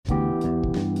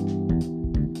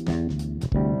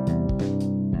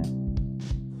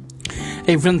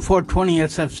Hey, from the 420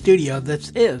 SF studio,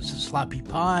 this is the Sloppy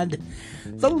Pod,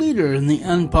 the leader in the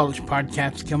unpolished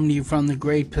podcast, coming to you from the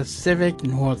great Pacific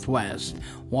Northwest,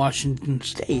 Washington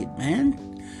State, man.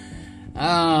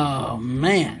 Oh,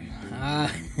 man.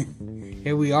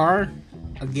 Here we are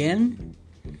again.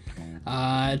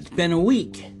 It's been a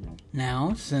week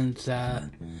now since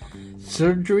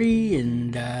surgery,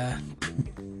 and I'm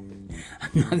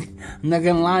not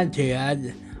gonna lie to you.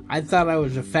 I thought I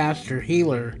was a faster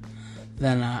healer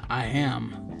than I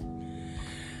am.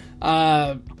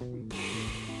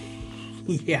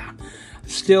 Yeah,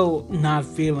 still not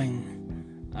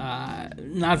feeling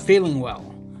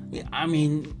well.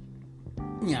 I'm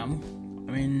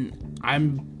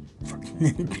fucking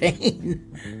in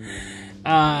pain.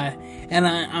 And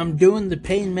I'm doing the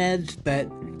pain meds, but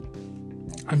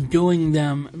I'm doing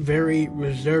them very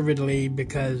reservedly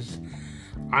because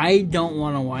I don't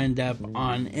want to wind up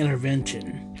on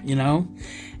intervention,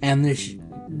 And this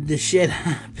shit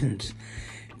happens.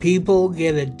 People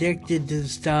get addicted to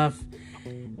stuff,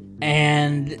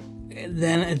 and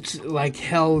then it's like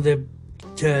hell to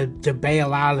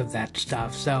bail out of that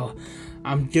stuff. So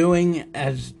I'm doing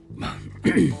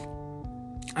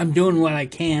what I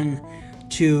can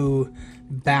to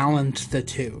balance the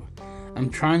two. I'm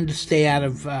trying to stay out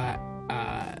of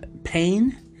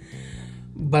pain,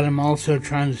 but I'm also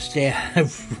trying to stay out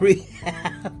of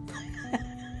rehab.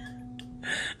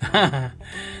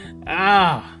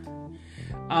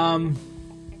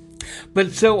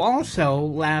 But so also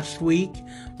last week,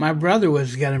 my brother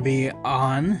was going to be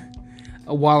on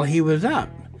while he was up.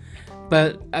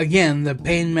 But again, the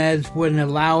pain meds wouldn't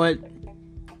allow it.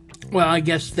 Well, I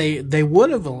guess they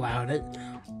would have allowed it.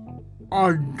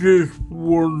 I just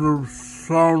would have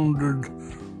sounded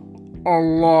a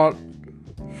lot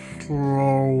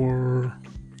slower.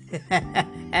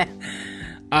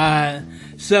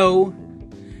 So,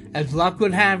 as luck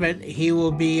would have it, he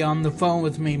will be on the phone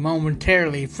with me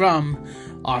momentarily from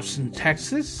Austin,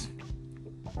 Texas.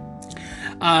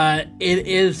 It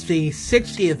is the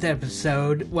 60th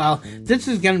episode. Well, this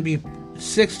is going to be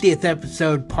 60th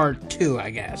episode part 2,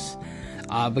 I guess.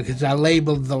 Because I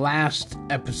labeled the last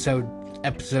episode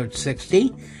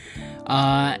 60.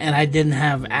 And I didn't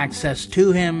have access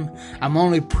to him. I'm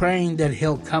only praying that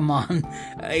he'll come on.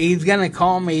 He's going to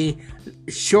call me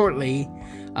shortly.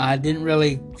 I didn't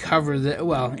really cover the...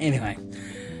 Well, anyway.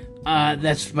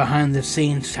 That's behind the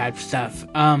scenes type stuff.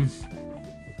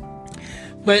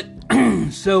 But,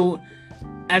 so,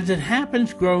 as it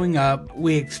happens growing up,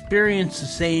 we experience the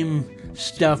same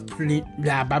stuff pretty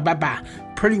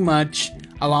much,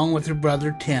 along with her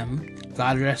brother Tim.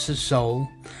 God rest his soul.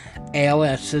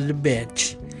 ALS is a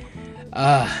bitch.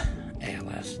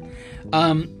 ALS.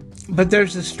 But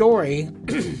there's a story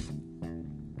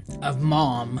of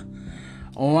Mom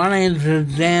wanting to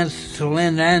dance to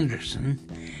Linda Anderson,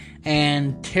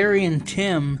 and Terry and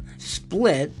Tim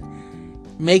split,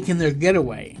 making their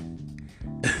getaway.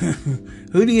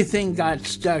 Who do you think got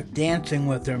stuck dancing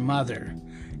with their mother?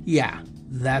 Yeah,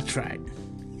 that's right.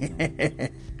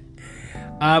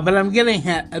 But I'm getting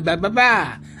ahead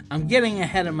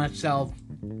of myself.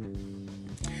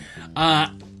 I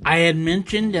had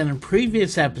mentioned in a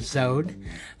previous episode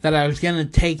that I was going to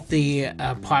take the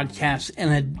podcast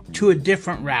to a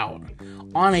different route,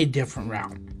 on a different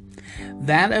route.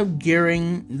 That of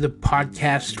gearing the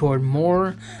podcast toward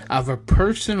more of a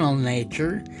personal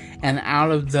nature and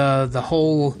out of the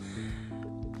whole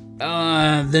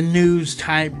the news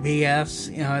type BS.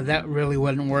 That really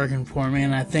wasn't working for me,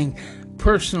 and I think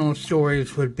personal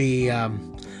stories would be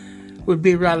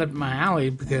right up my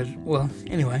alley because, well,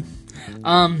 anyway.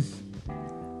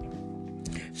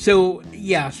 So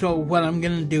what I'm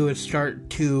going to do is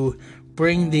start to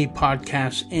bring the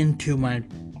podcast into my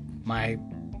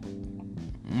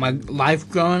life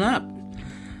growing up.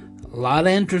 A lot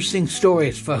of interesting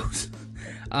stories, folks.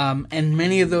 And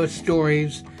many of those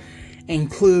stories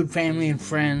include family and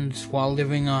friends while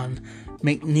living on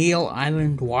McNeil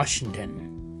Island, Washington.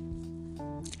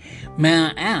 May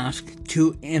I ask,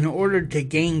 in order to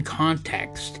gain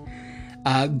context,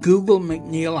 Google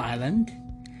McNeil Island,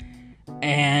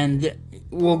 and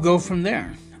we'll go from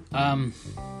there.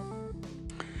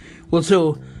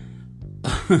 So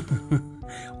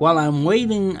while I'm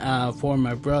waiting for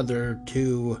my brother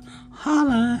to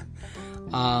holla,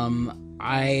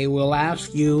 I will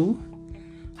ask you,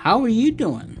 how are you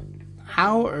doing?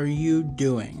 How are you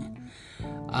doing?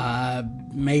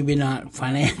 Maybe not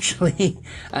financially.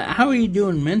 How are you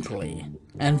doing mentally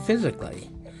and physically?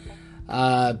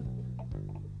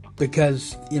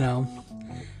 Because,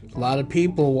 a lot of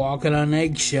people walking on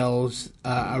eggshells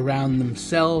around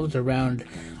themselves, around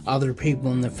other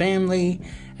people in the family.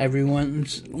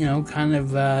 Everyone's, kind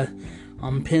of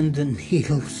on pins and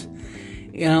needles.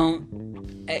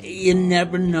 You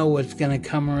never know what's going to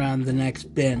come around the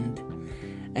next bend.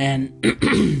 And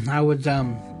I was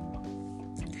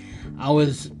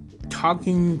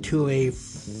talking to a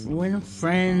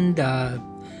friend,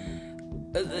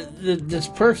 this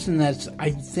person that's, I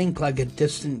think, like a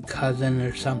distant cousin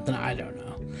or something. I don't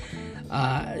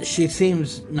know. She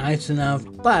seems nice enough,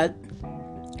 but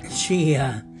she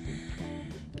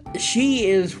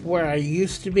is where I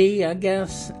used to be, I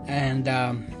guess, and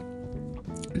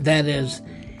that is,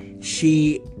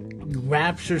 she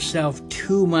wraps herself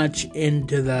too much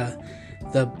into the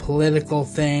political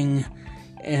thing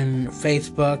in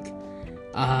Facebook.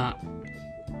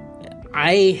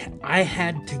 I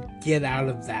had to get out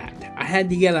of that. I had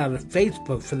to get out of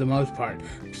Facebook for the most part.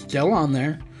 I'm still on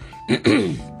there.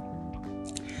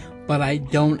 But I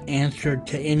don't answer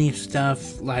to any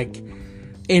stuff like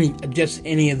any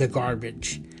of the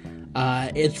garbage.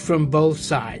 It's from both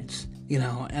sides,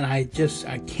 and I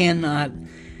cannot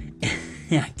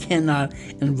I cannot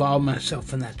involve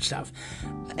myself in that stuff.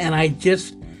 And I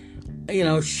just,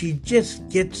 she just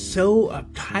gets so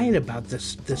uptight about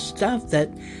this stuff that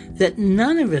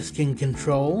none of us can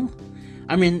control.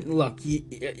 I mean, look,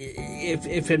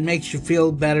 if it makes you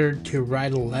feel better to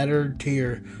write a letter to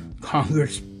your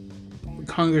congressman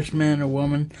or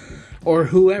woman or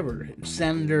whoever,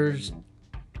 senators,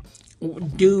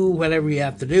 do whatever you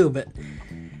have to do. But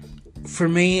for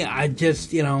me, I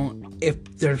just,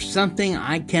 if there's something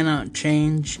I cannot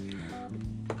change,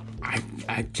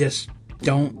 I just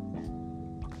don't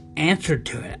answer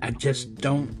to it. I just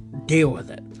don't deal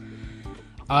with it.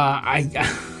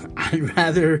 I'd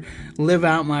rather live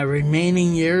out my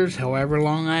remaining years, however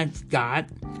long I've got,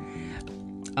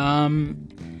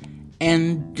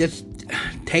 and just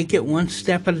take it one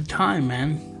step at a time,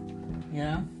 man.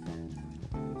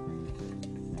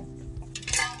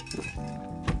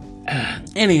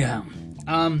 Anyhow,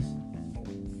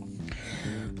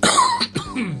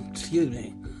 excuse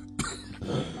me.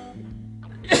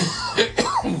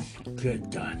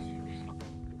 Good God.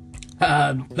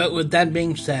 But with that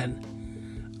being said,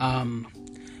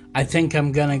 I think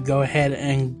I'm gonna go ahead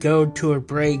and go to a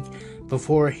break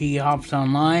before he hops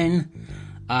online.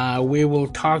 We will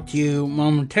talk to you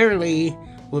momentarily.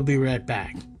 We'll be right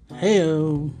back.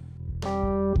 Hey-o.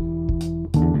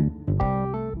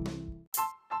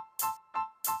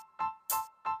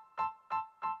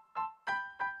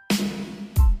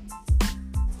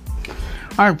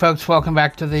 Alright, folks, welcome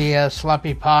back to the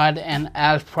Sloppy Pod, and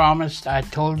as promised, I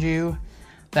told you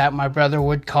that my brother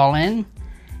would call in.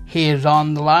 He is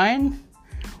on the line.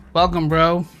 Welcome,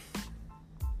 bro.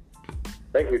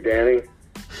 Thank you, Danny.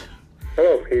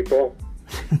 Hello, people.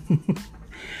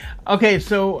 Okay,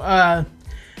 so, I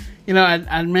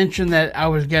mentioned that I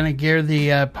was going to gear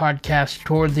the podcast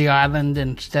toward the island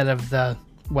instead of the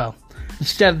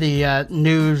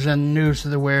news and news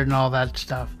of the weird and all that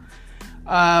stuff.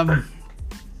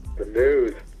 The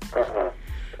news.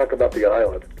 Talk about the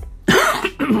island.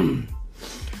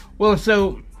 Well,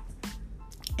 so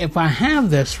if I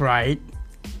have this right,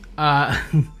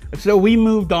 so we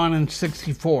moved on in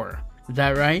 1964. Is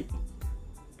that right?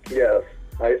 Yes.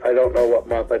 I don't know what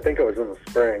month. I think it was in the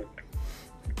spring.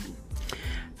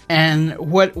 And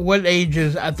what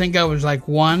ages? I think I was like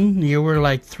 1. You were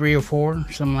like 3 or 4,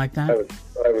 something like that.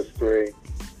 I was 3.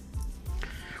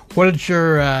 What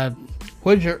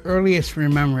is your earliest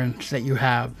remembrance that you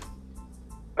have?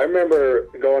 I remember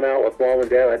going out with Mom and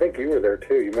Dad. I think you were there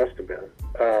too. You must have been.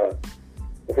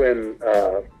 When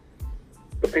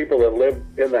the people that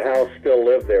lived in the house still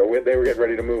lived there. They were getting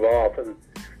ready to move off, and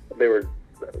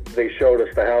they showed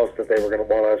us the house that they were going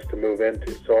to want us to move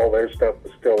into. So all their stuff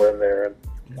was still in there. And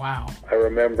wow. I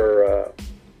remember a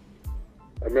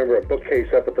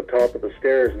bookcase up at the top of the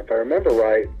stairs, and if I remember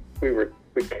right,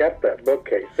 we kept that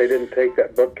bookcase. They didn't take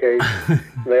that bookcase.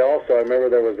 They also, I remember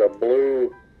there was a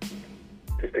blue,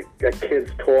 just a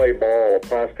kid's toy ball, a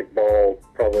plastic ball,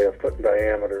 probably a foot in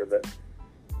diameter.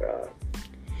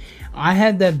 I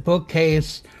had that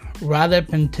bookcase right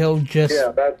up until just.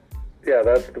 That's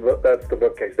the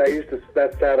bookcase.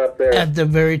 That sat up there at the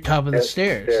very top of the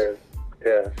stairs.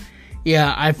 Yeah.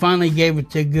 Yeah, I finally gave it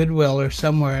to Goodwill or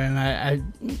somewhere, and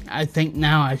I think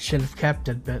now I should have kept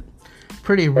it, but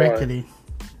pretty rickety.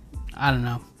 I don't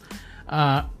know.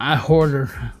 I hoarder.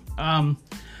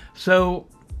 So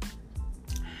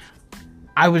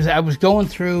I was going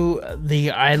through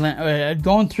the island,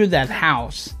 going through that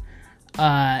house,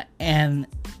 and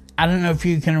I don't know if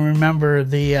you can remember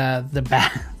the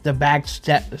the back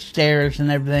stairs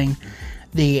and everything,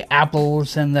 the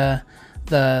apples and the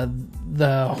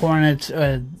hornets,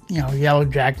 yellow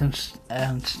jackets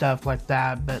and stuff like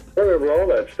that. But I remember all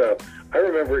that stuff. I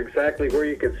remember exactly where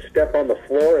you could step on the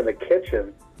floor in the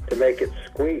kitchen to make it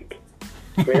squeak.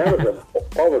 I mean, that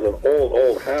was an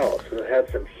old house, and it had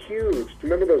some huge.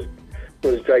 Remember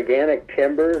those gigantic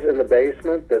timbers in the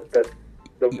basement that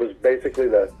was basically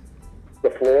the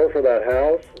floor for that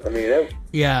house? I mean, that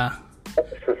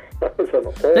was an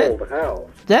old house.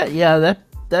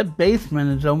 That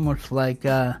basement is almost like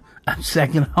a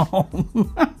second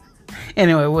home.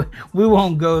 Anyway, we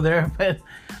won't go there, but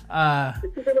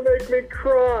it's gonna make me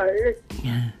cry.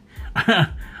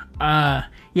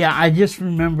 I just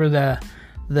remember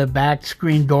the back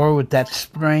screen door with that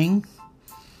spring,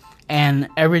 and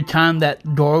every time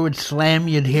that door would slam,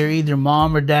 you'd hear either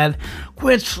Mom or Dad,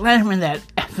 "Quit slamming that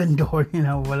effing door,"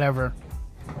 whatever.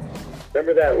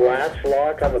 Remember that latch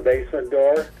lock on the basement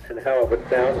door and how it would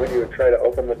sound when you would try to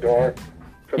open the door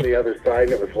from the other side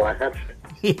and it was latched?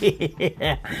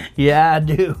 Yeah, I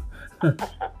do.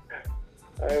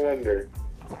 I wonder.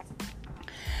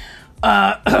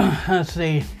 Let's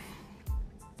see.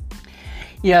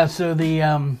 Yeah, so the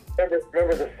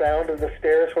remember the sound of the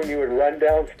stairs when you would run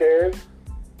downstairs?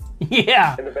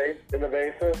 Yeah. In the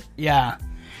basement? Yeah.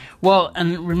 Well,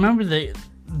 and remember the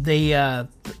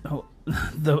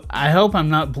I hope I'm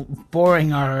not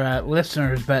boring our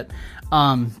listeners, but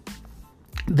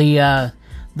the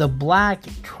black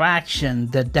traction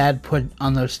that Dad put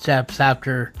on those steps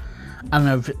after, I don't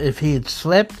know if he had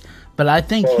slipped, but I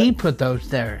think he put those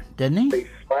there, didn't he? They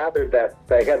slathered that.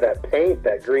 They had that paint,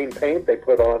 that green paint they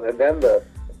put on, and then the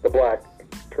black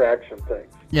traction thing.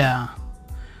 Yeah.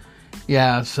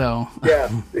 Yeah. So. Yeah.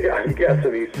 I'm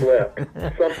guessing he slipped.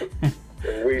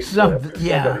 Slipped.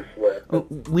 Yeah.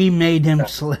 We made him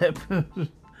slip.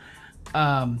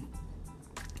 Remember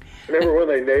when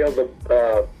they nailed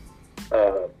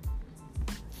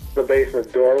the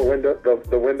basement door window,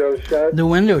 the windows shut? The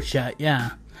window shut,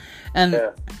 yeah. And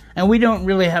we don't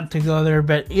really have to go there,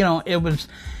 but it was.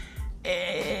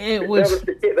 That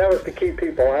was to keep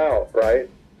people out, right,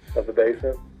 of the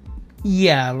basement.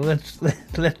 Yeah, let's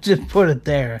just put it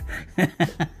there.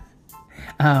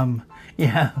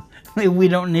 Yeah, we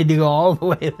don't need to go all the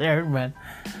way there, but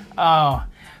I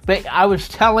was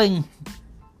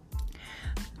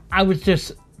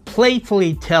just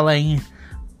playfully telling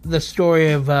the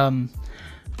story of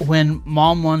when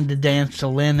Mom wanted to dance to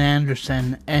Lynn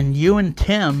Anderson, and you and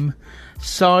Tim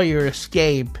saw your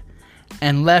escape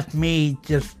and left me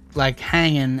just like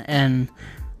hanging, and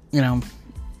I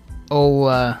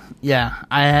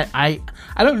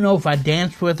don't know if I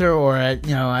danced with her or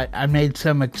I made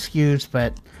some excuse,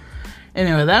 but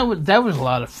anyway, that was a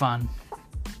lot of fun.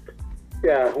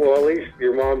 Yeah, well, at least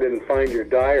your mom didn't find your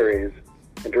diaries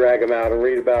and drag them out and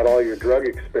read about all your drug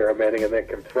experimenting and then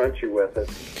confront you with it.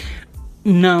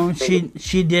 No, she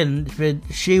didn't, but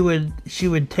she would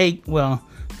take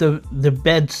the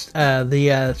beds,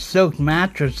 the soaked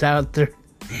mattress out there.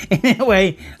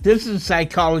 Anyway, this is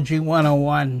Psychology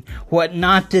 101, what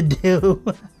not to do.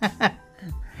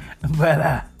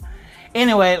 But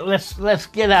anyway, let's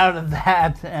get out of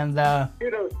that, and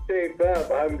you don't shape up,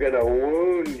 I'm gonna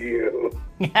wound you.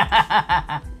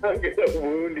 I'm gonna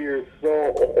wound your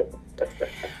soul.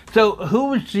 So, who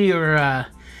was your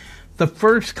the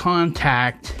first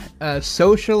contact,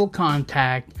 social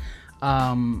contact,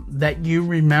 that you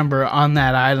remember on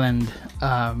that island?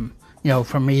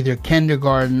 From either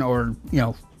kindergarten or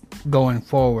going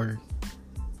forward.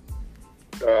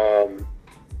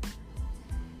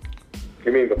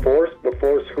 You mean before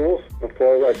school?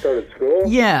 Before I started school?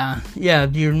 Yeah.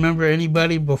 Do you remember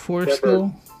anybody before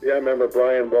school? Yeah, I remember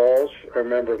Brian Walsh. I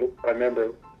remember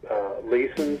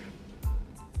Leesons.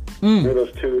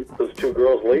 Those two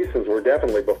girls. Leesons were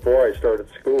definitely before I started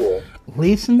school.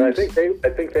 Leesons? I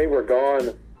think they were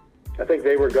gone. I think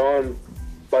they were gone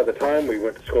by the time we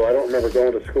went to school. I don't remember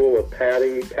going to school with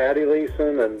Patty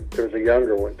Leeson, and there was a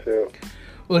younger one too.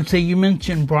 Let's say you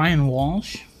mentioned Brian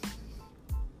Walsh.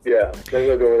 Yeah, they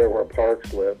lived over there where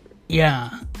Parks lived.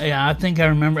 Yeah, I think I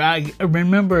remember. I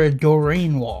remember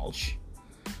Doreen Walsh.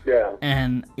 Yeah.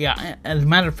 And yeah, as a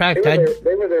matter of fact, they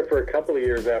were there for a couple of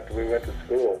years after we went to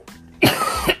school.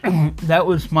 That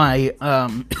was my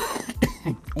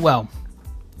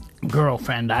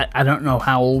girlfriend. I don't know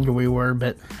how old we were,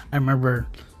 but I remember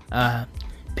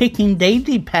picking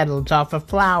daisy petals off a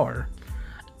flower.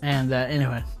 And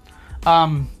anyway,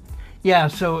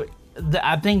 so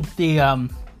I think the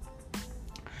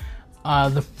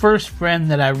first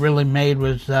friend that I really made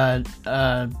was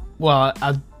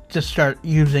I'll just start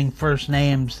using first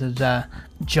names as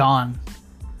John.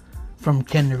 from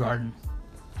kindergarten.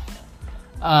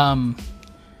 And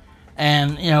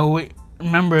we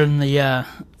remember in the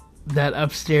that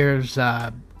upstairs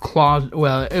closet.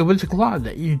 Well, it was a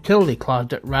closet, utility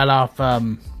closet, right off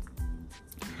the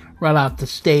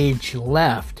stage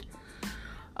left.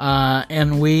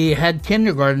 And we had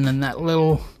kindergarten in that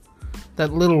little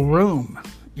room,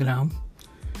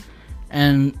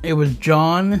 And it was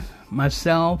John,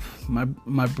 myself,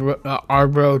 our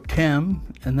bro Tim,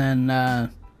 and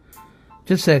then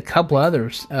just a couple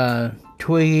others,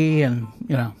 Twiggy, and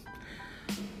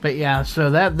But yeah,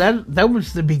 so that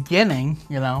was the beginning,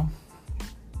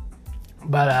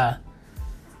 But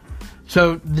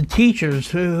so the teachers,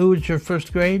 who was your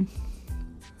first grade?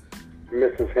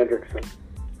 Mrs. Hendrickson.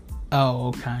 Oh,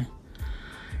 okay.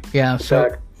 Yeah, In so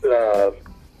fact,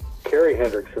 Carrie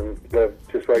Hendrickson lived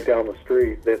just right down the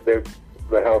street.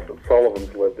 The house that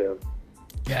Sullivan's lived in.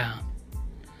 yeah.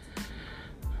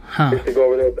 I used to go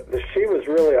over there. She was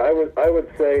really, I would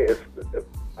say,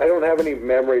 I don't have any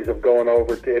memories of going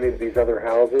over to any of these other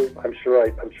houses. I'm sure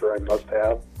I must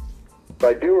have. But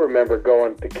I do remember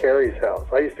going to Carrie's house.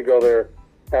 I used to go there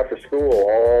after school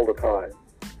all the time.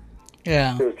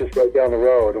 Yeah. It was just right down the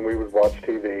road, and we would watch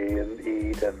TV and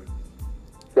eat, and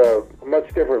so a much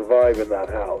different vibe in that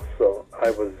house. So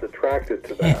I was attracted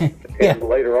to that. Yeah. And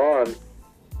later on,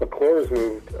 McClure's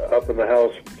moved up in the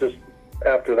house just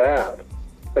after that,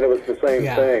 and it was the same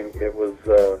thing. It was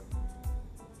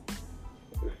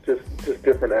just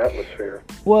different atmosphere.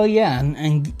 Well, yeah,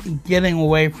 and getting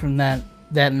away from that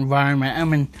environment. I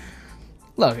mean,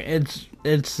 look, it's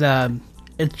sad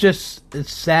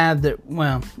that,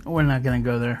 well, we're not going to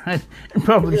go there. I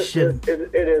probably shouldn't.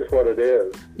 It is what it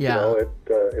is. Yeah.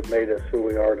 It made us who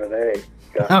we are today.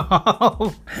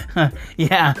 Oh,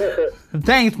 yeah.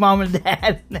 Thanks, Mom and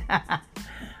Dad.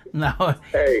 No.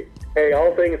 Hey,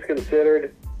 all things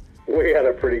considered, we had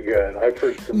a pretty good. I've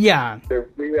heard some. Yeah.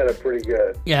 We had a pretty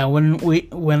good. Yeah,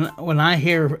 when I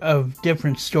hear of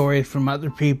different stories from other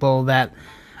people that,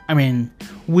 I mean,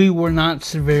 we were not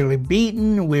severely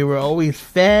beaten. We were always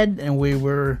fed, and we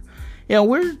were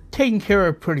taken care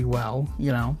of pretty well.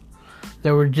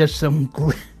 There were just some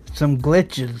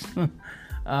glitches.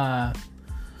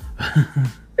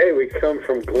 Hey, we come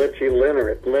from glitchy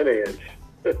lineage.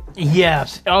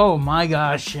 Yes. Oh my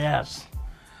gosh. Yes.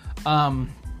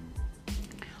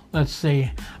 Let's see.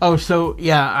 Oh, so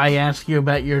yeah, I asked you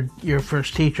about your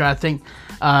first teacher. I think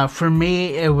for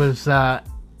me it was.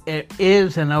 It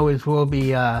is and always will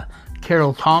be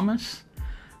Carol Thomas,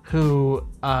 who,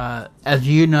 as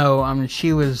you know, I mean,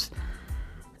 she was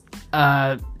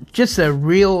just a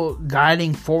real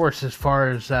guiding force as far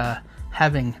as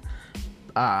having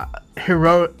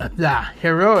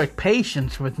heroic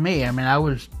patience with me. I mean, I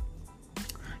was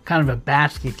kind of a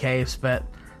basket case, but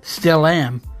still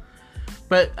am.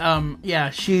 But yeah,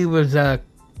 she was a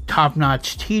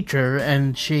top-notch teacher,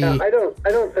 and she. Now, I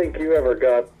don't think you ever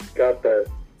got the.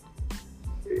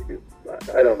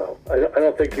 I don't know. I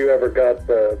don't think you ever got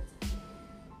the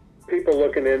people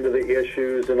looking into the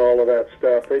issues and all of that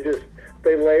stuff.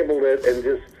 They labeled it and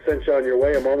just sent you on your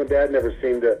way. And Mom and Dad never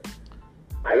seemed to.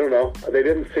 I don't know. They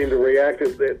didn't seem to react.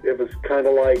 It was kind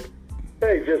of like,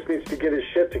 hey, he just needs to get his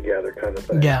shit together, kind of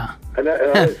thing. Yeah. And I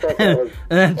always thought that was.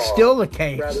 And that's still the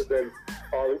case. Rather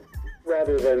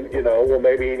than well,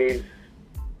 maybe he needs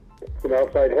some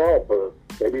outside help, or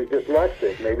maybe he's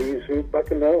dyslexic, maybe he's who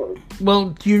fucking knows. Well,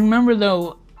 do you remember,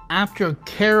 though, after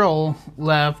Carol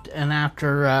left and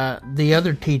after the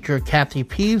other teacher, Kathy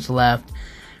Pease, left,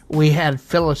 we had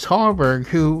Phyllis Harburg,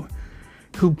 who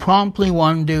promptly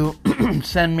wanted to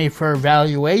send me for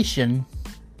evaluation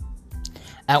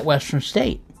at Western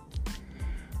State.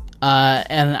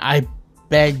 And I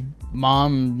begged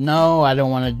Mom, no, I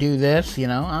don't want to do this,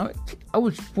 I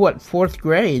was, fourth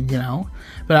grade,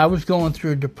 but I was going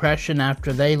through depression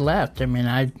after they left. I mean,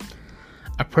 I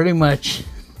pretty much,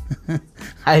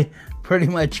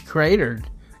 cratered,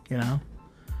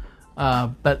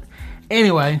 but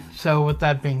anyway, so with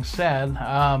that being said,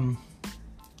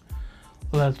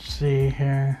 let's see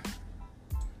here.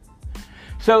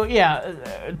 So yeah,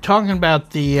 talking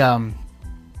about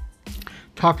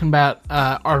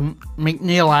our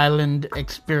McNeil Island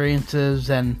experiences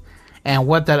and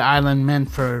what that island meant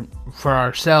for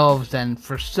ourselves and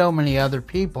for so many other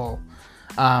people.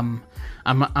 I'm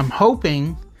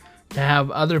hoping to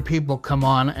have other people come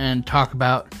on and talk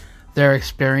about their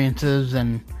experiences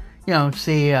and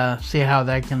see how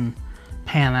that can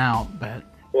pan out. But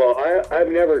well, I've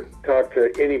never talked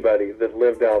to anybody that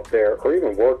lived out there or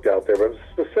even worked out there, but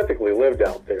specifically lived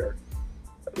out there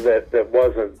that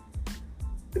wasn't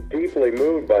deeply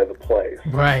moved by the place.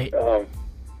 Right.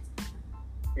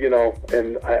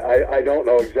 and I don't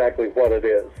know exactly what it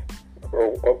is,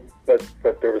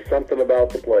 but there was something about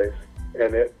the place,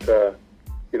 and it,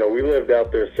 we lived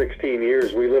out there 16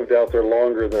 years. We lived out there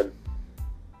longer than,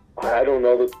 I don't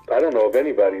know of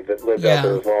anybody that lived out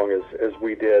there as long as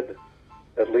we did,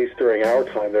 at least during our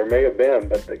time. There may have been,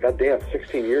 but goddamn,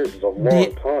 16 years is a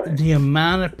long time. The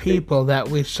amount of people that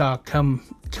we saw come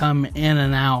in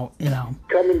and out,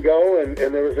 Come and go, and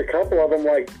there was a couple of them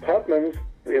like Putman's.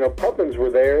 Putman's were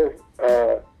there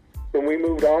when we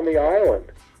moved on the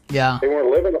island. Yeah. They weren't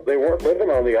living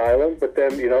on the island, but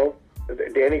then,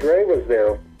 Danny Gray was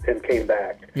there and came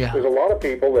back. Yeah. There's a lot of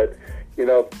people that,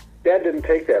 Dad didn't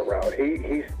take that route.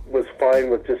 He was fine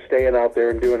with just staying out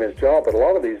there and doing his job, but a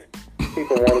lot of these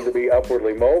people wanted to be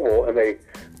upwardly mobile, and they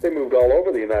moved all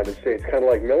over the United States, kind of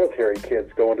like military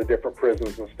kids going to different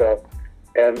prisons and stuff.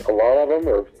 And a lot of them,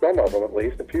 or some of them at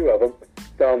least, a few of them,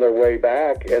 found their way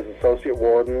back as associate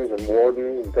wardens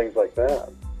and things like that.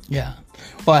 Yeah.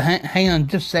 Well, hang on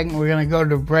just a second. We're going to go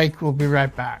to break. We'll be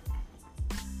right back.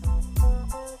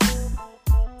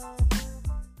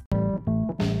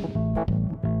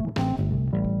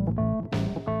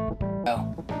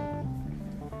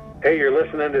 Hey, you're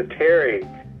listening to Terry,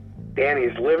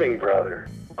 Danny's living brother,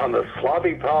 on the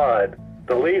Sloppy Pod,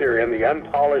 the leader in the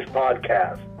Unpolished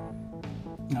podcast.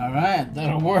 All right,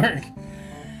 that'll work.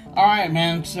 All right,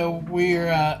 man. So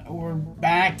we're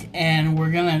back, and we're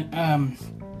gonna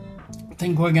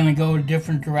think we're gonna go a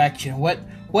different direction.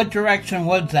 What direction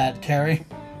was that, Terry?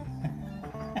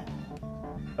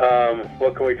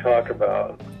 What can we talk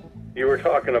about? You were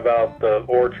talking about the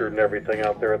orchard and everything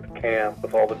out there at the camp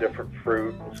with all the different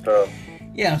fruit and stuff.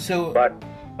 Yeah. So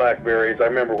blackberries. I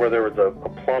remember where there was a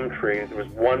plum tree. There was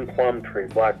one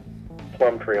black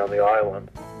plum tree on the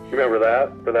island. You remember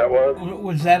that? Where that was?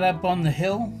 Was that up on the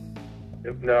hill?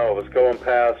 No, it was going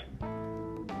past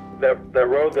that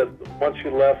road that once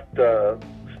you left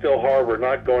Still Harbor,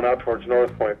 not going out towards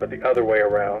North Point, but the other way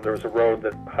around. There was a road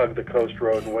that hugged the coast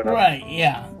road and went up. Right,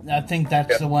 yeah. I think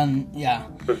that's the one, yeah.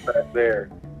 It was back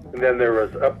there. And then there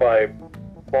was, up by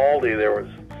Baldy, there was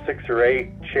 6 or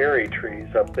 8 cherry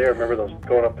trees up there. Remember those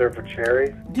going up there for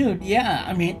cherries? Dude, yeah.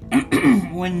 I mean,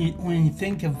 when you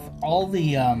think of all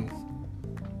the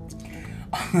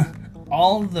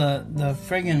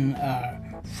friggin'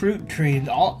 fruit trees,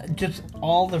 all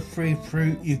the free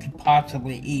fruit you could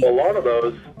possibly eat. A lot of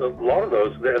those,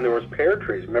 and there was pear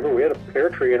trees. Remember, we had a pear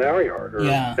tree in our yard, or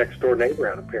next door neighbor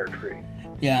had a pear tree.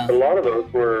 Yeah. A lot of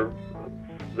those were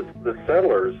the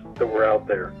settlers that were out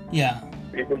there. Yeah.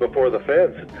 Even before the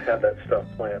feds had that stuff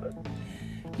planted.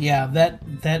 Yeah, that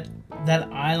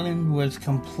island was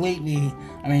completely.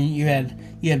 I mean, you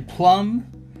had plum,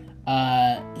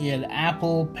 you had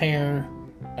apple, pear,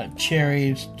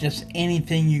 cherries, just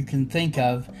anything you can think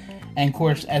of. And of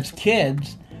course, as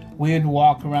kids, we would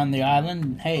walk around the island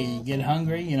and, hey, you get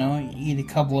hungry, eat a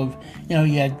couple of,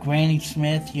 you had Granny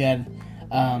Smith, you had,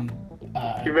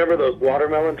 do you remember those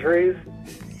watermelon trees?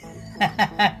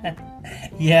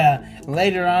 Yeah,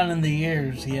 later on in the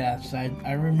years, yes,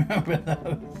 I remember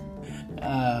those.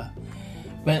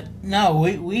 But no,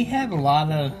 we had a lot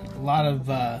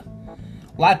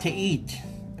to eat.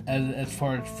 As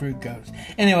far as fruit goes.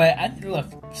 Anyway, look,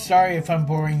 sorry if I'm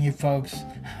boring you folks.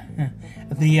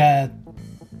 The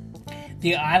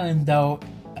island, though,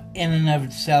 in and of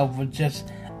itself, was just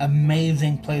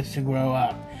amazing place to grow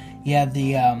up. You had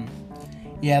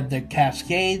the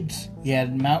Cascades, you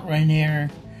had Mount Rainier,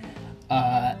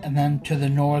 and then to the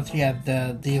north you had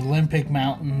the Olympic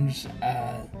Mountains,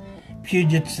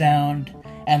 Puget Sound,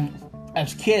 and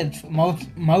as kids,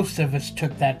 most of us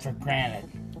took that for granted,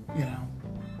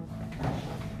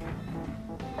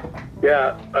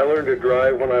 Yeah, I learned to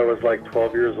drive when I was like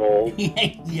 12 years old.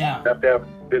 Yeah.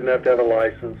 Didn't have to have a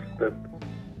license. The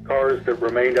cars that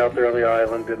remained out there on the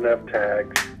island didn't have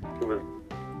tags.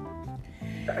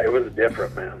 It was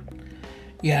different, man.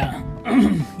 Yeah.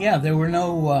 Yeah, there were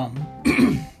no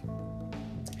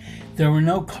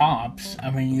cops. I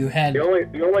mean, you had... The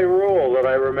only rule that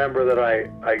I remember that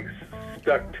I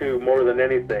stuck to more than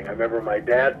anything, I remember my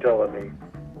dad telling me,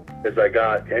 as I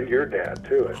got, and your dad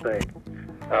too, I think,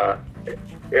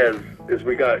 as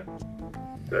we got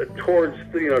towards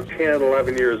 10,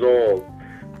 11 years old,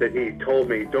 that he told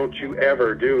me, don't you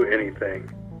ever do anything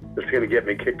that's going to get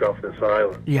me kicked off this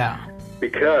island. Yeah.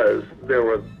 Because there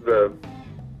were the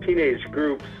teenage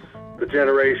groups, a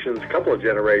couple of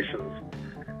generations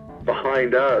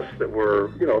behind us that were,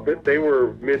 they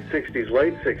were mid-60s,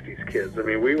 late 60s kids. I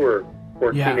mean, we were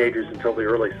teenagers until the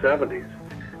early 70s.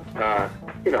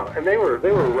 And they were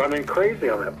running crazy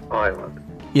on that island.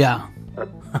 Yeah.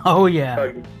 Oh,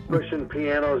 yeah. Pushing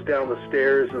pianos down the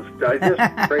stairs and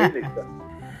just crazy stuff.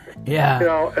 Yeah. You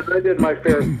know, and I did my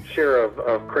fair share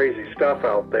of crazy stuff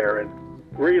out there, and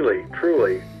really,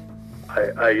 truly,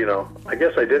 I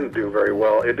guess I didn't do very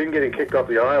well. It didn't get him kicked off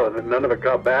the island, and none of it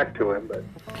got back to him. But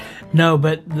no,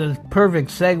 but the perfect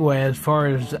segue as far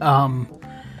as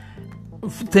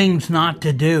things not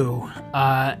to do,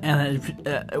 and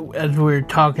as we were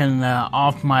talking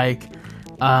off mic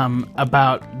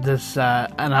about this,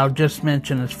 and I'll just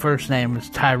mention his first name is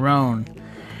Tyrone.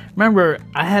 Remember,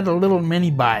 I had a little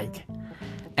mini bike,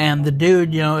 and the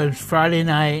dude, it was Friday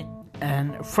night,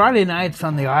 and Friday nights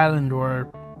on the island were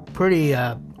pretty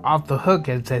off the hook,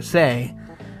 as they say.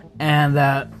 And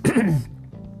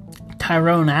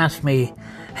Tyrone asked me,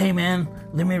 "Hey man,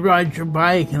 let me ride your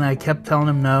bike," and I kept telling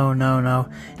him no. And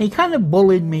he kind of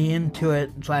bullied me into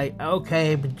it. It's like,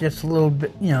 okay, but just a little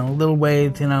bit, little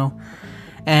ways,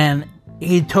 and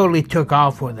he totally took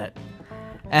off with it.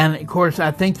 And of course,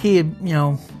 I think he had,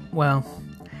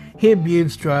 he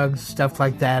abused drugs, stuff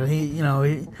like that.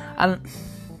 I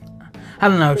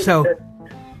don't know. So,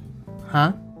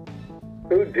 huh?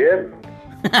 Who didn't?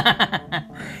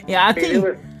 Yeah, I think it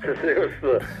was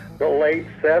the late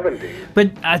 70s.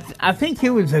 But I think he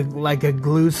was like a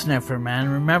glue sniffer, man.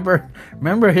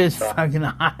 Remember his fucking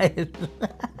eyes.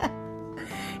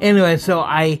 Anyway, so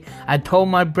I told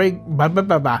my big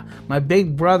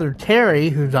brother Terry,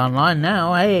 who's online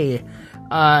now, hey,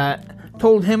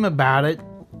 told him about it,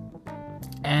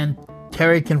 and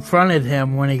Terry confronted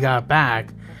him when he got back,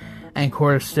 and of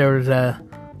course there was a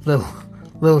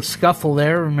little scuffle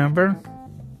there. Remember?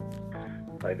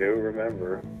 I do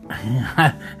remember.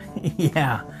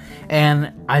 Yeah,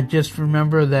 and I just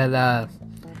remember that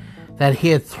he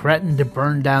had threatened to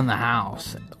burn down the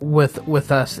house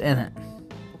with us in it.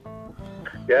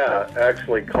 Yeah,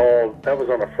 actually called. That was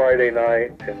on a Friday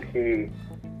night, and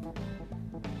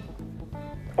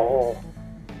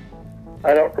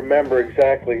I don't remember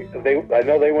exactly. I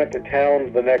know they went to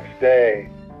town the next day.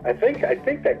 I think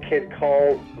that kid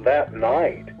called that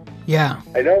night. Yeah.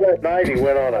 I know that night he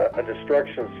went on a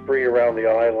destruction spree around the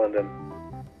island and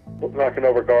knocking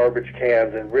over garbage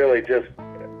cans and really just,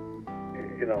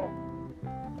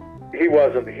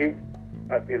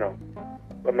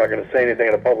 I'm not going to say anything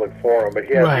in a public forum, but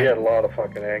he had a lot of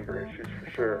fucking anger issues for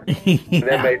sure. Yeah. And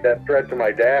then made that threat to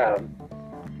my dad,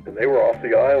 and they were off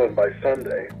the island by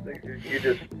Sunday. You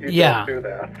don't do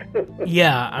that.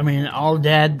 Yeah, I mean, all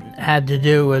Dad had to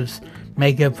do was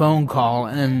make a phone call,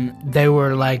 and they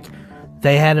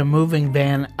had a moving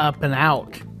van up and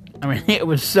out. I mean, it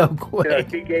was so quick. Yeah,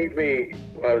 he gave me,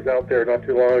 I was out there not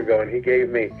too long ago, and he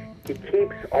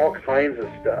keeps all kinds of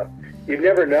stuff. You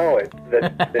never know it,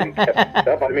 that he kept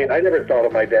stuff. I mean, I never thought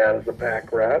of my dad as a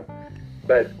pack rat,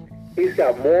 but he's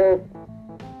got more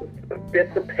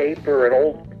bits of paper and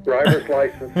old driver's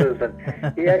licenses,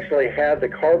 and he actually had the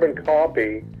carbon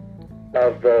copy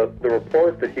of the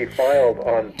report that he filed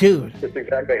on just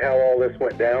exactly how all this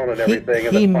went down and everything,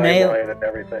 and the timeline and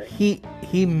everything.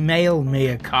 He mailed me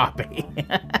a copy.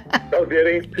 Oh,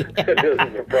 did he? It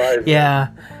doesn't surprise me. Yeah,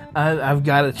 I've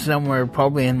got it somewhere,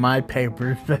 probably in my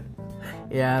papers, but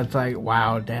yeah, it's like,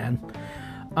 wow, Dad.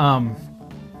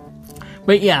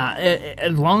 But yeah,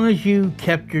 as long as you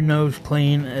kept your nose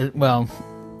clean,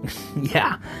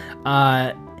 yeah.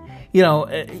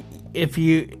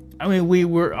 We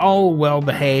were all well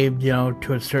behaved,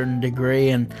 to a certain degree,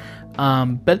 and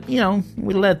but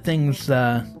we let things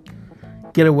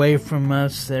get away from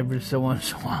us every so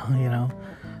once in a while,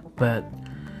 But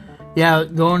yeah,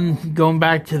 going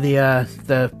back to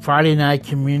the Friday night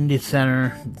community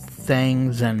center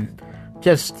things, and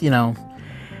just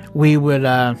we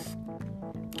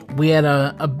had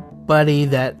a buddy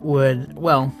that would,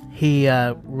 he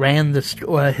ran the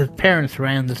store. His parents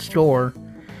ran the store,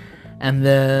 and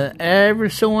every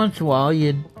so once in a while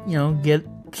you'd get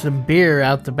some beer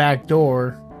out the back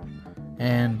door,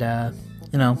 and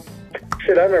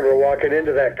Shit, I remember walking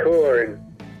into that cooler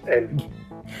and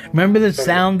remember the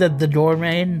sound that the door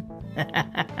made?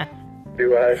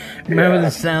 Do I? Remember the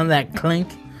sound, that clink?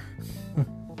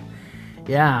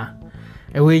 Yeah.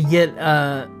 And we'd get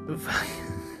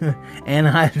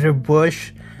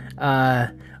Anheuser-Busch,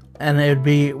 and it'd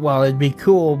be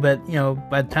cool, but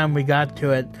by the time we got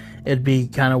to it, it'd be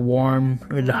kind of warm.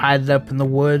 We'd hide it up in the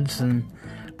woods and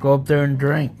go up there and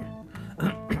drink.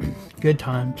 Good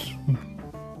times.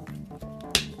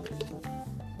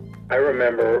 I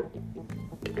remember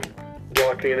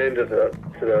walking into the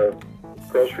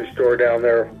grocery store down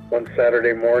there one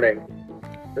Saturday morning.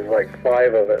 There's like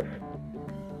 5 of us,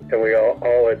 and we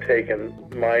all had taken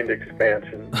mind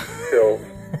expansion pills.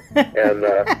 And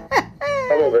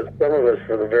some of us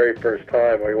for the very first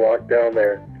time, we walked down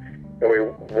there, and we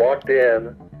walked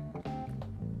in,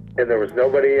 and there was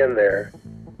nobody in there,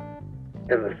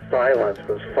 and the silence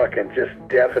was fucking just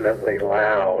definitely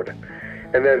loud.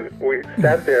 And then we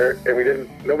sat there, and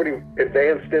nobody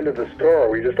advanced into the store.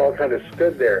 We just all kind of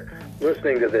stood there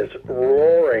listening to this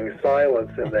roaring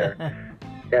silence in there.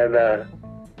 And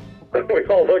we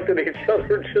all looked at each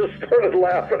other, just started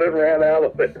laughing and ran out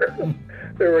of there.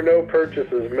 There were no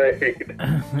purchases made.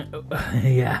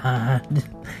 Yeah,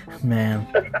 man.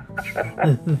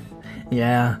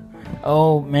 Yeah.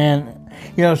 Oh, man.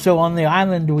 You know, so on the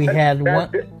island we had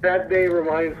one. That day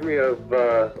reminds me of,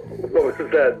 what was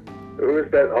that? Who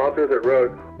was that author that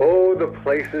wrote, "Oh, the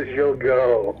places you'll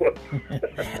go"?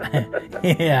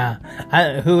 Yeah.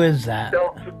 Who is that?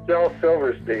 Del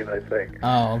Silverstein, I think.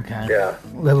 Oh, okay. Yeah.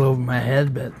 A little over my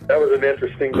head, but... That was an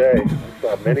interesting day. I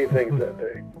saw many things that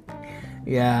day.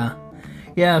 Yeah.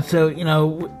 Yeah, so, you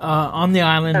know, on the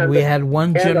island we had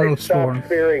one general store. And I stopped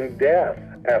fearing death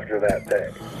after that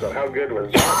day. So how good was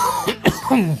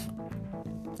that?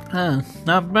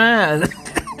 Not bad.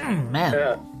 Man.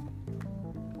 Yeah.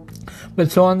 But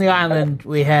so on the island,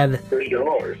 we had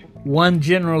 $3. one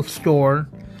general store,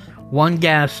 one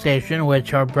gas station,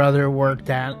 which our brother worked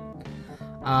at,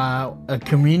 a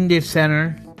community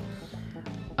center,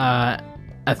 a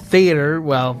theater,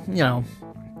 well, you know,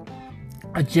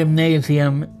 a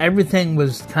gymnasium. Everything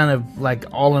was kind of like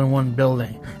all in one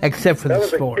building, except for the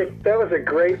store. That was a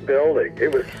great building.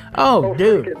 It was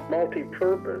dude,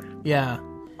 multi-purpose. Yeah.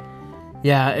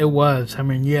 Yeah, it was. I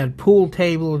mean, you had pool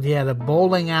tables, you had a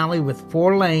bowling alley with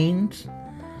 4 lanes.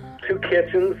 2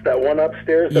 kitchens, that one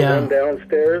upstairs, that one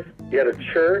downstairs. You had a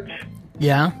church.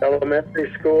 Yeah.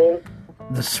 Elementary school.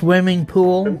 The swimming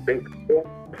pool. Big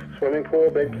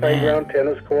playground,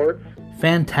 tennis courts.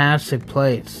 Fantastic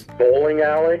place. Bowling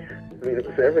alley. I mean, it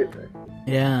was everything.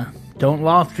 Yeah. Don't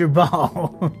loft your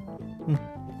ball.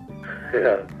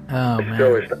 Yeah. Oh, I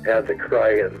still wish I had the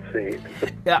cry-in seat.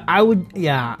 Yeah, I would,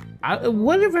 yeah.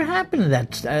 Whatever happened to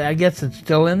that? I guess it's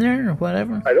still in there or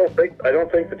whatever. I don't think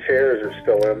the chairs are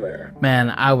still in there. Man,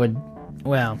 I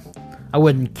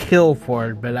wouldn't kill for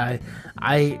it, but I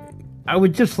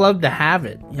would just love to have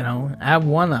it. You know, have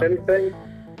one of them. Anything?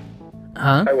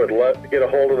 Huh? I would love to get a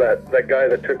hold of that guy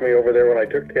that took me over there when I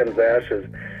took Tim's ashes,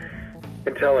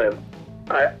 and tell him,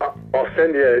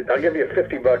 I'll give you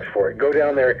 $50 for it. Go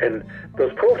down there, and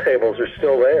those pool tables are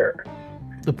still there.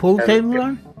 The pool tables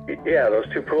are? Yeah, those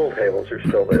 2 pool tables are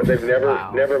still there. They've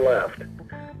never left.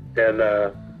 And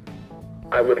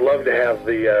I would love to have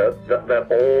that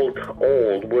old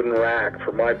wooden rack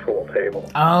for my pool table.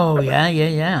 Oh,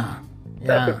 yeah.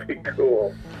 That would be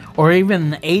cool. Or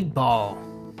even an 8-ball.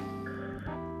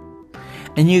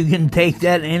 And you can take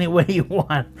that any way you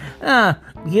want.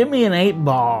 Give me an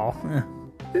 8-ball.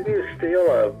 Didn't you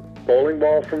steal a bowling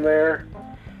ball from there?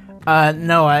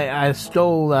 No, I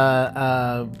stole,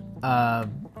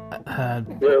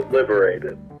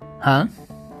 Liberated. Huh?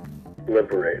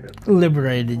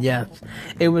 Liberated, yes.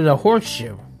 It was a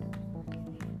horseshoe.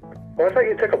 Well, I thought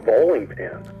you took a bowling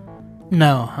pin.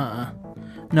 No,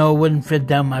 No, it wouldn't fit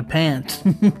down my pants.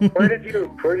 Where did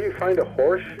you find a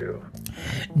horseshoe?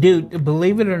 Dude,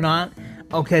 believe it or not,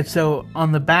 okay, so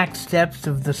on the back steps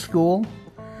of the school,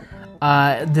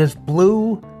 this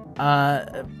blue,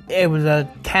 it was a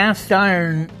cast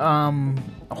iron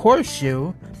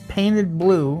horseshoe, painted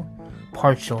blue,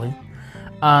 partially,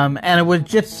 and it was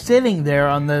just sitting there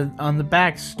on the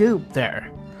back stoop there,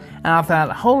 and I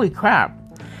thought, holy crap!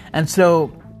 And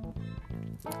so,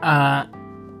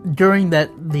 during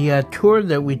the tour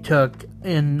that we took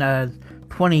in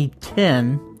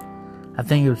 2010, I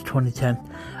think it was 2010,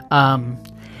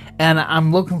 and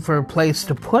I'm looking for a place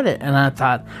to put it, and I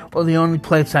thought, well, the only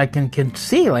place I can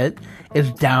conceal it is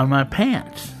down my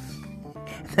pants.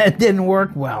 That didn't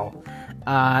work well.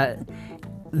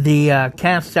 The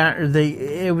cast iron,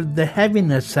 the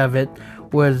heaviness of it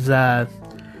was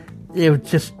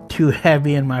just too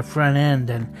heavy in my front end,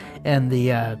 and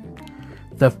the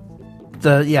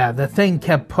thing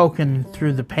kept poking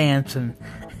through the pants, and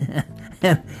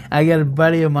and I got a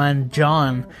buddy of mine,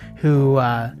 John, who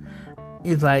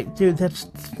he's like, dude, that's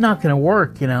not gonna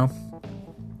work, you know.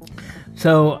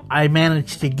 So I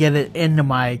managed to get it into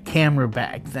my camera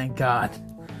bag, thank God.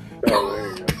 Oh,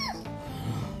 there you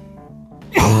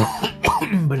go.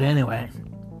 But anyway,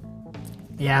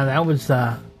 yeah, that was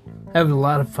a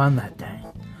lot of fun that day.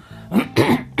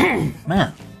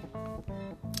 Man.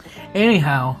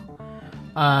 Anyhow,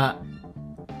 I'll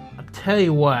tell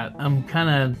you what, I'm kind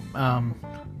of, I'm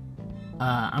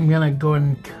gonna go ahead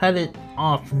and cut it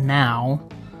off now,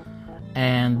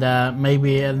 and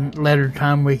maybe at a later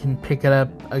time we can pick it up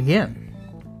again.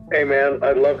 Hey, man,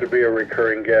 I'd love to be a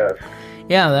recurring guest.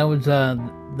 Yeah, that was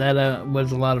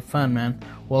a lot of fun, man.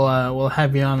 We'll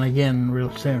have you on again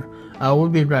real soon. We'll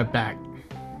be right back.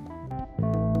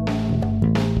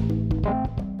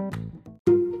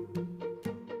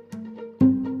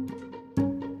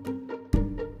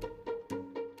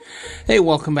 Hey,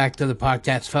 welcome back to the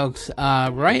podcast, folks.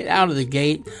 Right out of the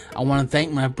gate, I want to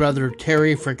thank my brother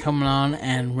Terry for coming on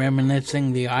and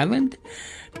reminiscing the island.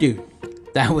 Dude,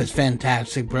 that was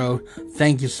fantastic, bro.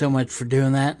 Thank you so much for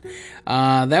doing that.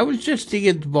 That was just to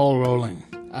get the ball rolling.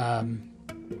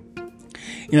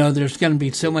 There's going to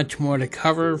be so much more to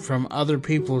cover from other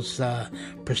people's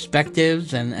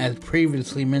perspectives, and as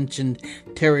previously mentioned,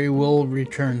 Terry will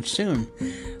return soon.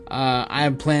 I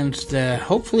have plans to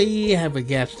hopefully have a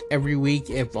guest every week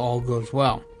if all goes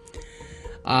well.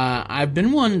 I've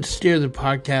been wanting to steer the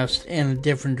podcast in a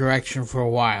different direction for a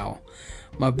while.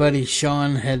 My buddy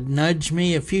Sean had nudged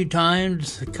me a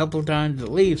couple of times at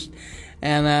least,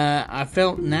 and I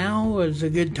felt now was a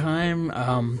good time.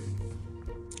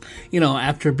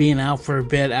 After being out for a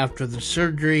bit after the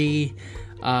surgery,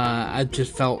 I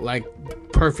just felt like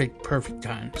perfect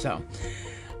time. So,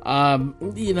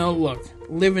 look,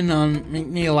 living on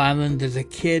McNeil Island as a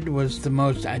kid was the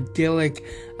most idyllic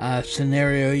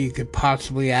scenario you could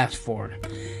possibly ask for.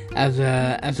 As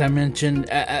I mentioned,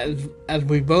 as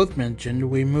we both mentioned,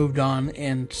 we moved on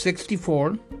in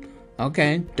 '64.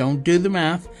 Okay, don't do the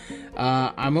math.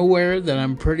 I'm aware that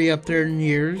I'm pretty up there in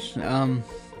years.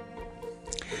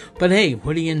 But hey,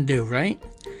 what are you gonna do, right?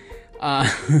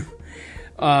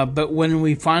 But when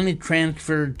we finally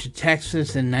transferred to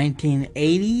Texas in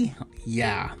 1980,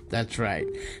 yeah, that's right,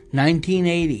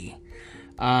 1980.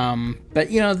 But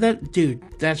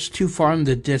that's too far in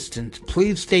the distance.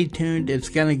 Please stay tuned. It's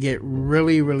gonna get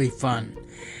really, really fun.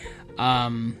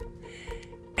 And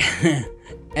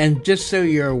just so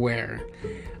you're aware,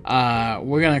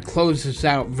 we're gonna close this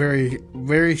out very,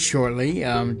 very shortly.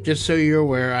 Just so you're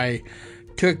aware, I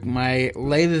took my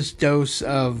latest dose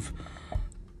of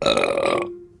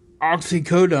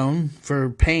oxycodone for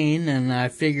pain, and I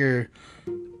figure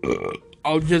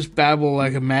I'll just babble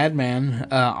like a madman,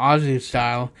 Aussie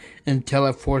style, until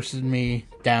it forces me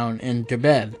down into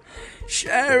bed.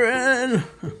 Sharon!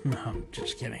 No, I'm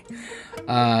just kidding.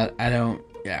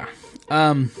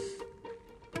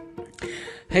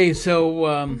 Hey,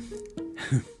 so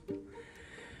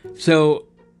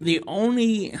the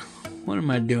only... What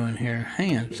am I doing here?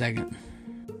 Hang on a second.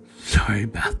 Sorry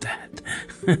about that.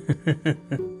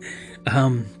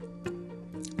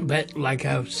 But like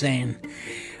I was saying,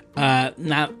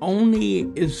 not only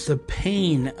is the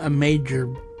pain a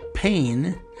major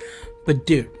pain, but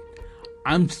dude,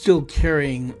 I'm still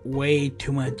carrying way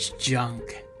too much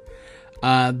junk.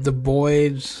 The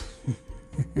boys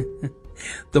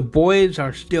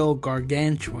are still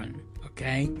gargantuan,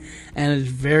 okay? And it's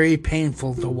very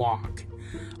painful to walk.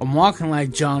 I'm walking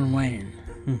like John Wayne.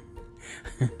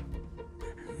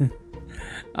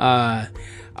 A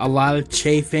lot of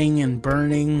chafing and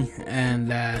burning, and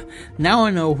now I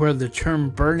know where the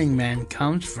term Burning Man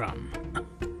comes from.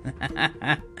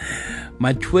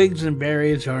 My twigs and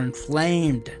berries are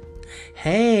inflamed.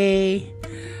 Hey!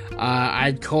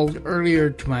 I'd called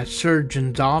earlier to my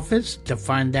surgeon's office to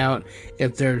find out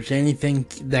if there's anything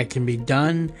that can be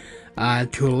done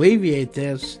to alleviate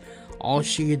this. All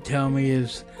she could tell me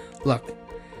is, look,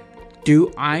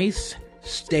 do ice,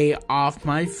 stay off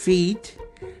my feet,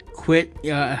 keep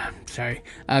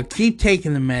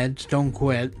taking the meds, don't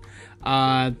quit.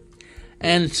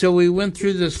 And so we went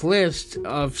through this list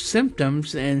of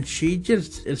symptoms, and she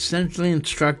just essentially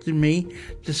instructed me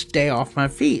to stay off my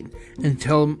feet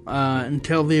until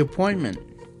the appointment.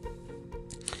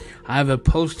 I have a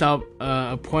post-op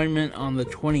appointment on the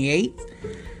 28th.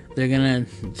 They're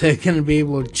gonna be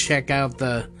able to check out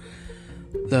the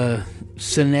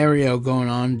scenario going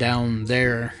on down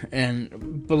there,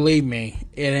 and believe me,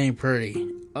 it ain't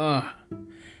pretty. Oh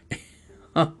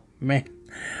man.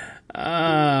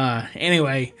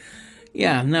 Anyway,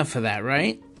 yeah, enough of that,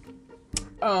 right?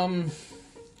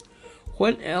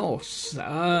 What else?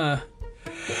 There's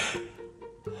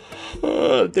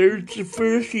the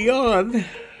first yawn.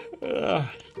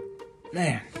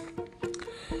 Man.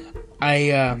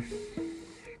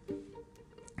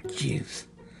 Jeez.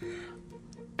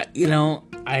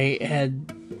 I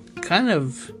had kind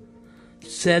of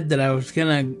said that I was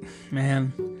gonna,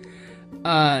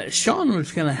 Sean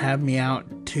was gonna have me out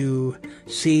to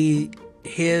see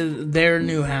their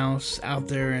new house out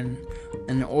there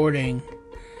in Ording.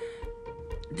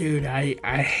 Dude, I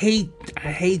hate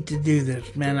to do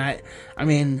this, man. I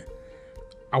mean,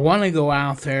 I want to go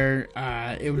out there.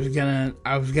 I was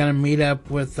gonna meet up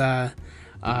with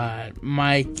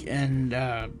Mike and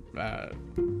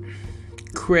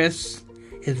Chris,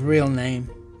 his real name.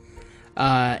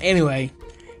 Anyway,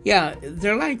 yeah,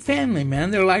 they're like family,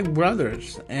 man. They're like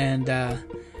brothers, and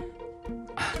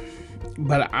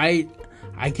but I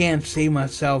can't see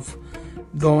myself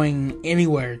going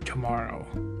anywhere tomorrow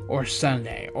or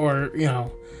Sunday, or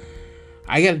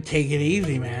I got to take it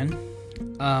easy, man.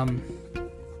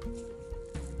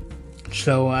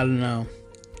 So I don't know.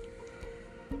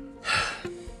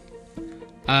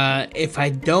 If I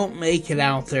don't make it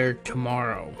out there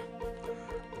tomorrow,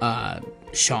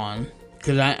 Sean,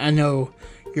 because I know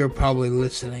you're probably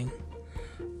listening,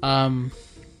 I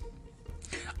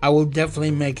will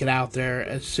definitely make it out there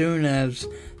as soon as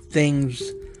things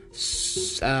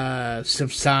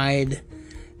subside,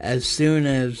 as soon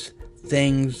as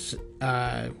things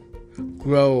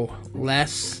grow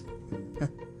less.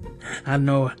 I don't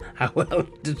know how else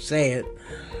to say it.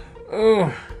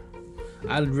 Oh,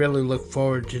 I'd really look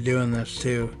forward to doing this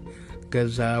too,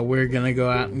 because we're gonna go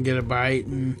out and get a bite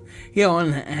and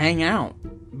and hang out.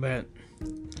 But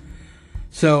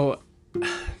so,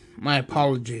 my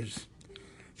apologies,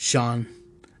 Sean.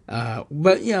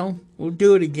 But we'll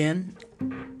do it again.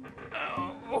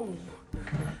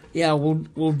 Yeah,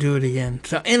 we'll do it again.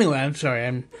 So anyway, I'm sorry.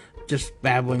 I'm just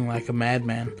babbling like a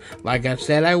madman, like I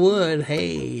said I would.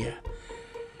 Hey,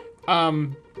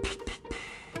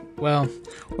 well,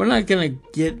 we're not gonna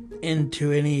get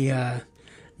into any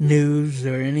news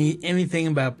or anything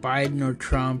about Biden or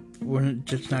Trump. We're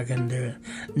just not gonna do it.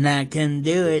 Not gonna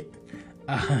do it.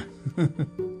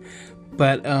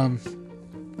 But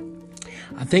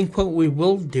I think what we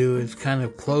will do is kind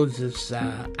of close this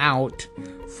out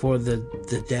for the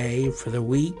day, for the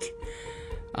week.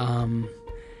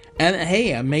 And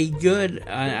hey, I made good.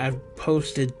 I've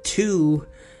posted two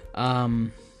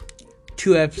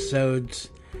episodes,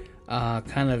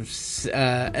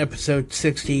 episode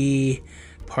 60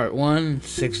 part 1,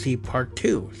 60 part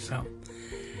 2. So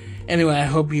anyway, I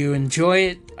hope you enjoy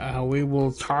it. We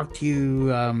will talk to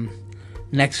you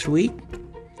next week.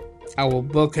 I will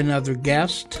book another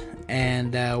guest,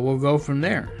 and we'll go from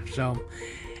there. So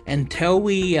until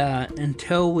we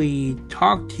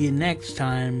talk to you next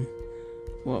time,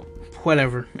 well,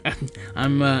 whatever.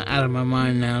 I'm out of my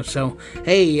mind now. So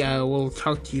hey, we'll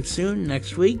talk to you soon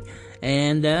next week,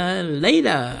 and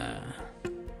later.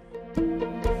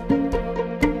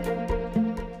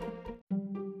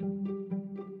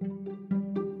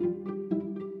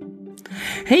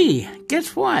 Hey,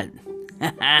 guess what?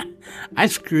 I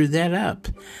screwed that up.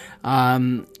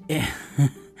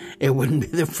 It wouldn't be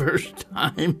the first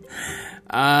time.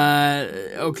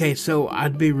 Okay, so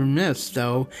I'd be remiss,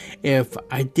 though, if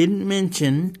I didn't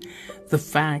mention the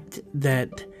fact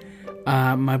that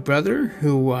my brother,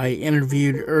 who I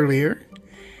interviewed earlier,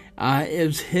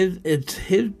 it's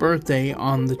his birthday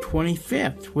on the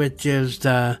 25th, which is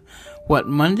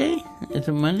Monday? Is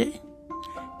it Monday?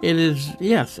 It is,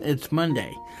 yes, it's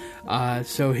Monday.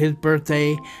 So his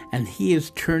birthday, and he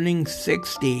is turning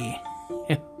 60.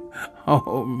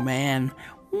 Oh, man.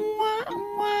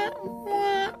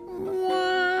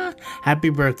 Happy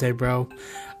birthday, bro.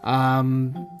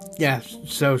 Yeah,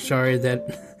 so sorry that...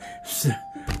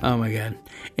 Oh, my God.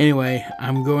 Anyway,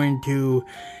 I'm going to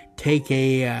take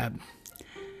a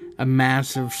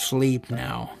massive sleep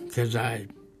now, because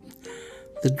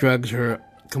the drugs are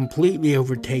completely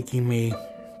overtaking me.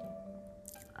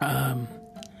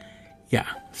 Yeah,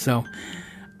 so,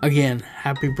 again,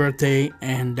 happy birthday,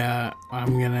 and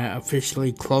I'm gonna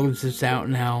officially close this out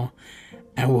now,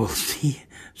 and we'll see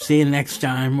you next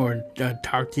time, or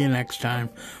talk to you next time.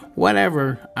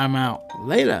 Whatever, I'm out.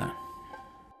 Later.